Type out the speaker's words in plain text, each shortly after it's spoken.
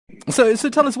So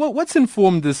tell us, what's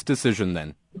informed this decision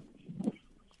then?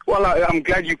 Well, I'm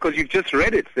glad because you've just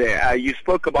read it there. You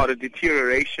spoke about a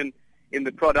deterioration in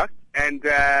the product, and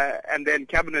then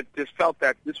Cabinet just felt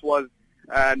that this was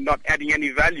not adding any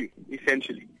value,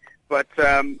 essentially. But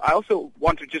I also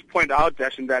want to just point out,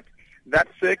 Dashan, that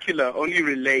circular only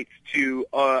relates to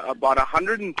about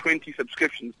 120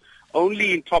 subscriptions,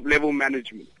 only in top-level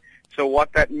management. So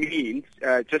what that means,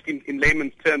 just in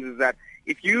layman's terms, is that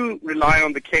if you rely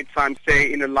on the Cape Times,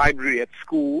 say, in a library at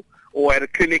school or at a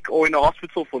clinic or in a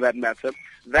hospital for that matter,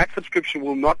 that subscription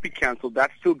will not be cancelled.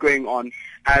 That's still going on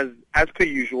as per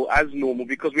usual, as normal,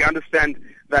 because we understand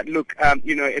that, look, at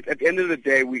the end of the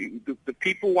day, the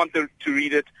people want to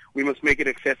read it. We must make it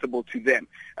accessible to them.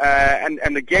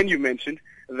 And again, you mentioned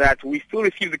that we still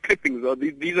receive the clippings.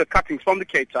 These are cuttings from the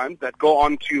Cape Times that go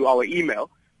on to our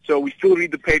email. So we still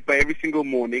read the paper every single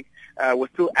morning. We're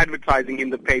still advertising in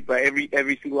the paper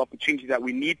every single opportunity that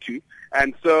we need to.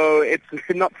 And so it's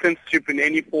not censorship in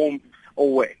any form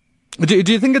or way. Do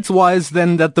you think it's wise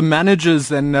then that the managers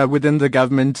then within the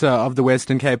government of the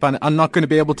Western Cape are not going to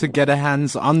be able to get a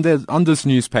hands on this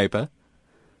newspaper?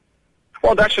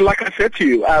 Well, actually, like I said to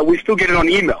you, we still get it on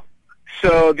email.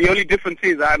 So the only difference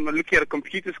is I'm looking at a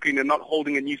computer screen and not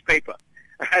holding a newspaper.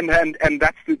 And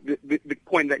that's the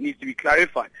point that needs to be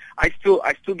clarified. I still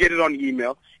get it on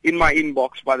email in my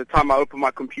inbox by the time I open my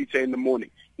computer in the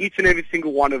morning, each and every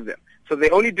single one of them. So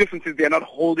the only difference is they're not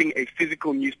holding a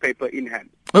physical newspaper in hand.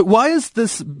 But why is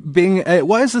this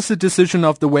a decision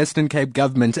of the Western Cape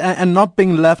government and not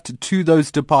being left to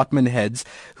those department heads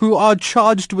who are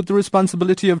charged with the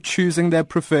responsibility of choosing their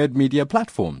preferred media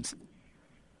platforms?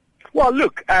 Well,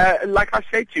 look, like I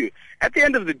say to you, at the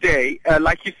end of the day,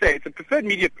 like you say, it's a preferred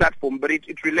media platform, but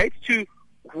it relates to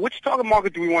which target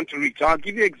market do we want to reach. I'll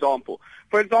give you an example.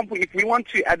 For example, if we want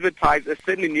to advertise a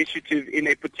certain initiative in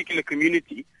a particular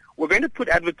community, we're going to put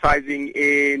advertising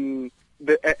in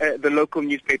the local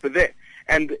newspaper there.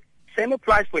 And same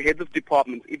applies for heads of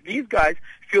departments. If these guys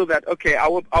feel that, okay,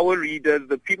 our readers,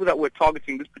 the people that we're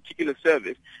targeting this particular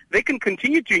service, they can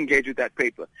continue to engage with that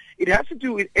paper. It has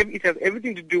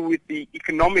everything to do with the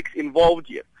economics involved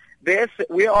here.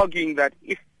 We're arguing that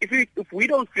if we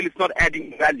don't feel it's not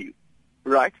adding value,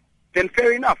 right, then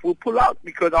fair enough, we'll pull out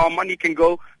because our money can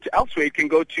go to elsewhere. It can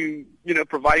go to,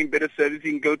 providing better service. It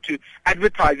can go to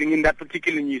advertising in that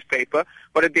particular newspaper.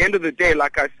 But at the end of the day,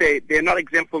 like I say, they're not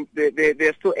exempt from,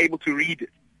 they're still able to read it.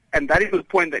 And that is the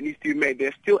point that needs to be made.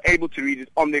 They're still able to read it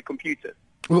on their computers.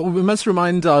 Well, we must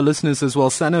remind our listeners as well,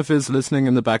 Sanef is listening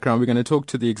in the background. We're going to talk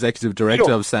to the executive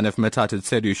director of Sanef Mathatha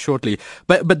Tsedu shortly.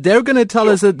 But they're going to tell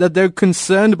us that they're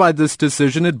concerned by this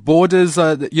decision. It borders,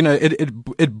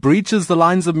 it breaches the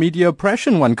lines of media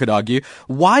oppression, one could argue.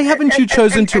 Why haven't you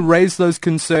chosen to raise those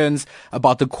concerns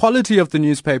about the quality of the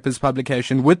newspaper's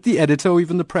publication with the editor or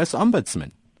even the press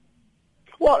ombudsman?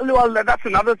 Well, that's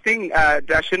another thing,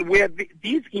 Dashan, where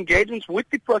these engagements with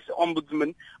the press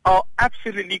ombudsman are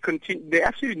absolutely they're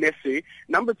absolutely necessary.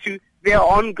 Number two, they are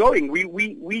ongoing.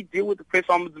 We deal with the press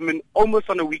ombudsman almost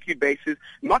on a weekly basis,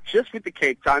 not just with the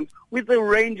Cape Times, with a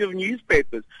range of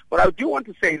newspapers. But I do want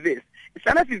to say this.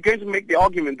 Sanef is going to make the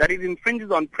argument that it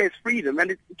infringes on press freedom,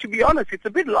 and to be honest, it's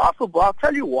a bit laughable. I'll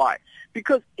tell you why.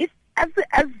 Because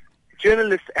as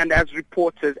journalists and as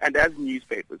reporters and as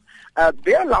newspapers,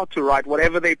 they're allowed to write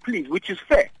whatever they please, which is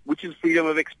fair, which is freedom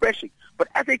of expression. But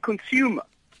as a consumer,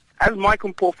 as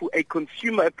Micheal Mpofu, a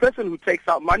consumer, a person who takes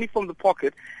out money from the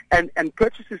pocket and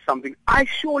purchases something, I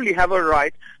surely have a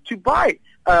right to buy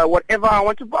whatever I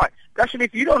want to buy. Actually,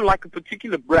 if you don't like a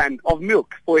particular brand of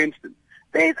milk, for instance,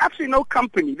 there is absolutely no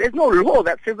company, there's no law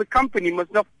that says the company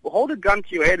must not hold a gun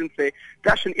to your head and say,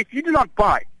 Dashan, if you do not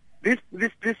buy this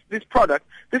product,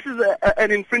 this is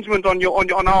an infringement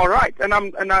on our right, and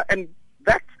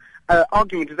that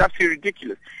argument is absolutely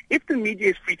ridiculous. If the media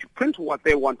is free to print what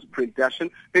they want to print, Dashan,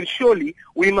 then surely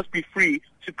we must be free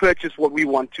to purchase what we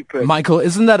want to purchase. Micheal,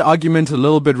 isn't that argument a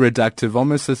little bit reductive,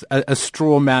 almost a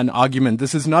straw man argument?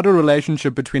 This is not a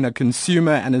relationship between a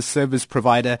consumer and a service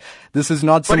provider. This is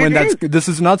not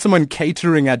someone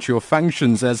catering at your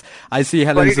functions, as I see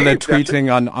Helen Zille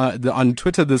tweeting on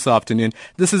Twitter this afternoon.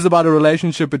 This is about a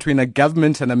relationship between a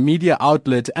government and a media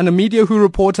outlet and a media who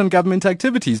report on government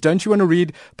activities. Don't you want to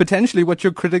read potentially what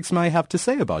your critics may have to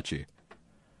say about you?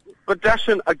 But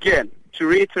Dashan, again, to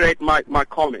reiterate my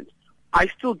comment, I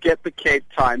still get the Cape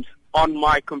Times on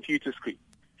my computer screen.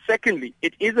 Secondly,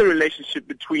 it is a relationship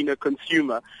between a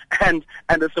consumer and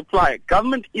a supplier.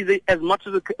 Government is as much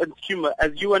as a consumer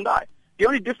as you and I. The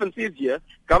only difference is here,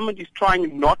 government is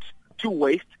trying not to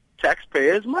waste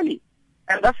taxpayers' money.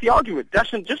 And that's the argument.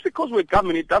 Just because we're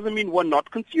government, it doesn't mean we're not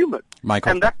consumers.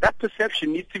 Micheal. And that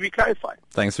perception needs to be clarified.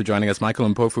 Thanks for joining us.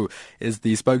 Micheal Mpofu is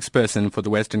the spokesperson for the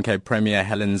Western Cape Premier,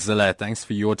 Helen Zille. Thanks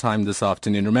for your time this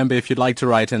afternoon. Remember, if you'd like to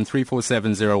write in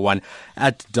 34701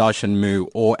 at Darshan Moo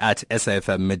or at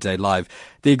SAFM Midday Live.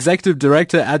 The Executive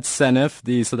Director at Sanef,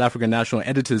 the South African National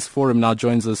Editors Forum, now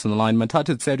joins us on the line.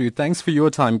 Mathatha Tsedu, thanks for your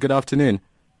time. Good afternoon.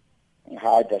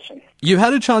 Hi, Darshan. You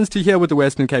had a chance to hear what the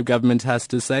Western Cape government has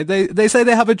to say. They say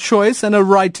they have a choice and a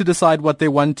right to decide what they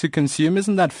want to consume.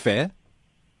 Isn't that fair?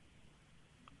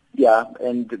 Yeah,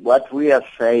 and what we are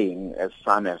saying as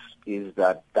Sanef is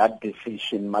that that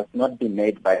decision must not be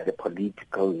made by the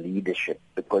political leadership,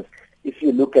 because if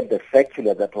you look at the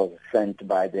circular that was sent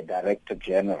by the Director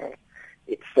General,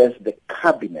 it says the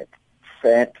cabinet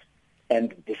said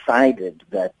and decided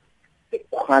that the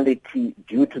quality,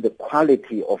 due to the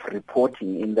quality of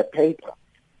reporting in the paper,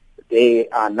 they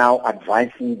are now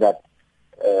advising that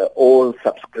all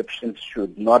subscriptions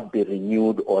should not be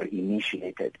renewed or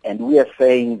initiated. And we are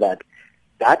saying that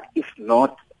that is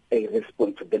not a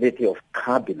responsibility of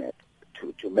cabinet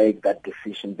to make that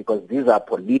decision, because these are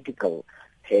political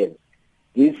heads.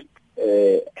 These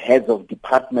heads of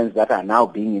departments that are now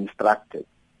being instructed.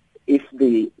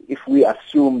 If we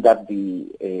assume that the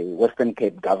Western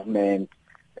Cape government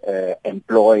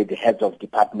employed heads of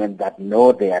department that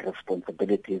know their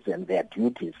responsibilities and their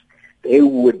duties, they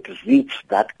would reach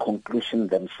that conclusion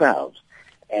themselves.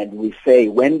 And we say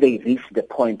when they reach the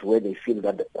point where they feel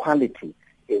that the quality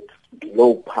is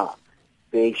below par,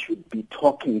 they should be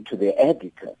talking to the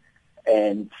editor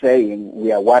and saying,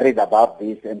 we are worried about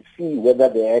this, and see whether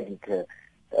the editor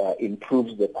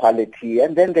improves the quality,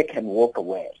 and then they can walk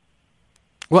away.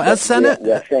 Well, as Sanef,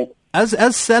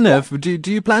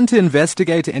 do you plan to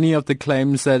investigate any of the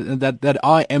claims that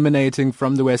are emanating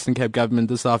from the Western Cape government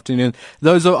this afternoon?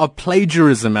 Those are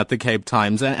plagiarism at the Cape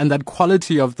Times, and that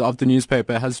quality of the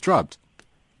newspaper has dropped.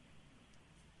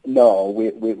 No,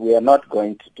 we are not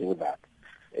going to do that.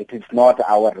 It is not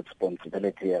our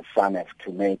responsibility as Sanef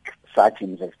to make such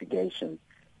investigations.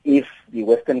 If the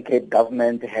Western Cape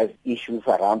government has issues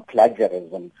around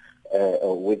plagiarism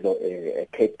with the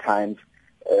Cape Times,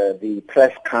 the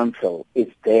Press Council is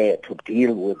there to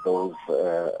deal with those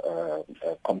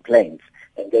complaints,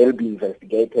 and they'll be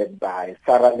investigated by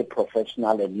thoroughly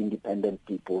professional and independent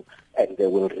people, and they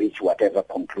will reach whatever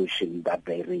conclusion that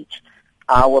they reach.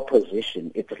 Our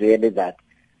position is really that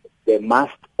there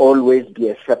must always be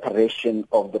a separation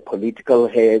of the political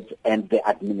heads and the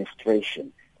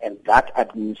administration, and that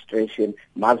administration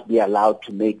must be allowed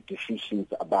to make decisions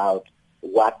about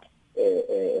what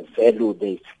value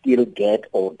they still get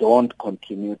or don't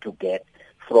continue to get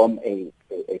from a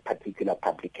particular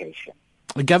publication.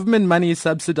 Government money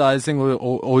subsidizing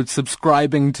or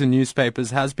subscribing to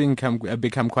newspapers has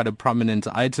become quite a prominent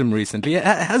item recently.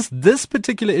 Has this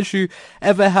particular issue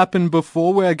ever happened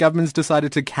before, where a government's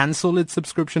decided to cancel its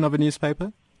subscription of a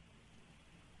newspaper?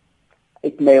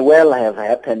 It may well have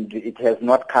happened. It has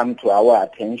not come to our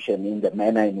attention in the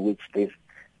manner in which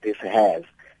this has.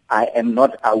 I am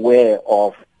not aware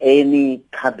of any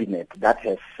cabinet that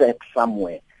has sat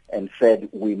somewhere and said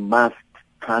we must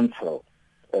cancel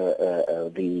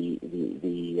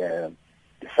the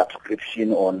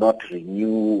subscription or not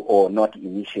renew or not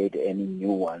initiate any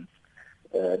new ones.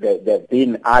 There have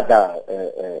been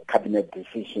other cabinet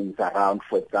decisions around,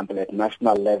 for example, at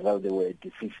national level, there were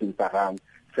decisions around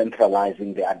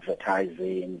centralizing the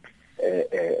advertising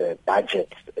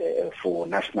budget for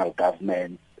national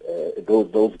government.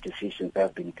 Those decisions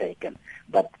have been taken.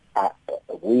 But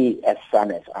we as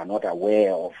Sanef are not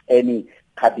aware of any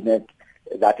cabinet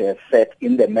that has set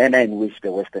in the manner in which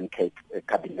the Western Cape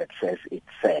cabinet says it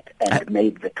set and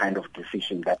made the kind of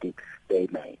decision that they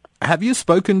made. Have you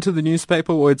spoken to the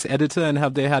newspaper or its editor, and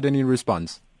have they had any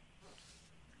response?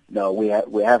 No, we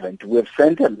haven't. We've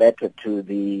sent a letter to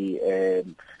the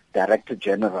Director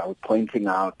General pointing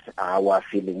out our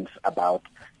feelings about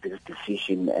this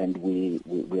decision, and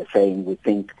we're saying we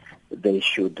think they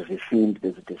should rescind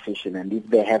this decision, and if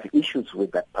they have issues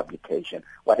with that publication,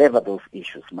 whatever those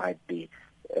issues might be,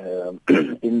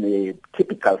 in the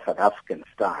typical South African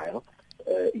style,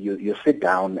 you sit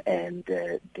down and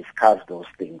discuss those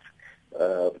things.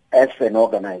 As an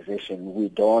organization, we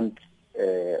don't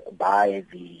buy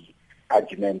the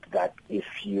argument that if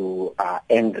you are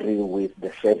angry with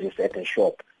the service at a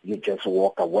shop, you just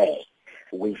walk away.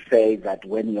 We say that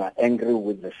when you are angry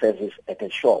with the service at a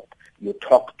shop, you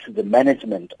talk to the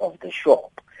management of the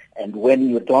shop, and when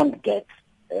you don't get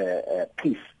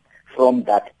peace from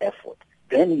that effort,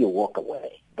 then you walk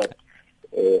away. But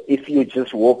if you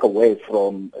just walk away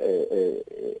from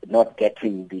not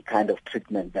getting the kind of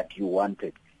treatment that you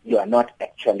wanted, you are not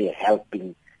actually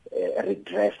helping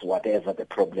redress whatever the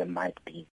problem might be.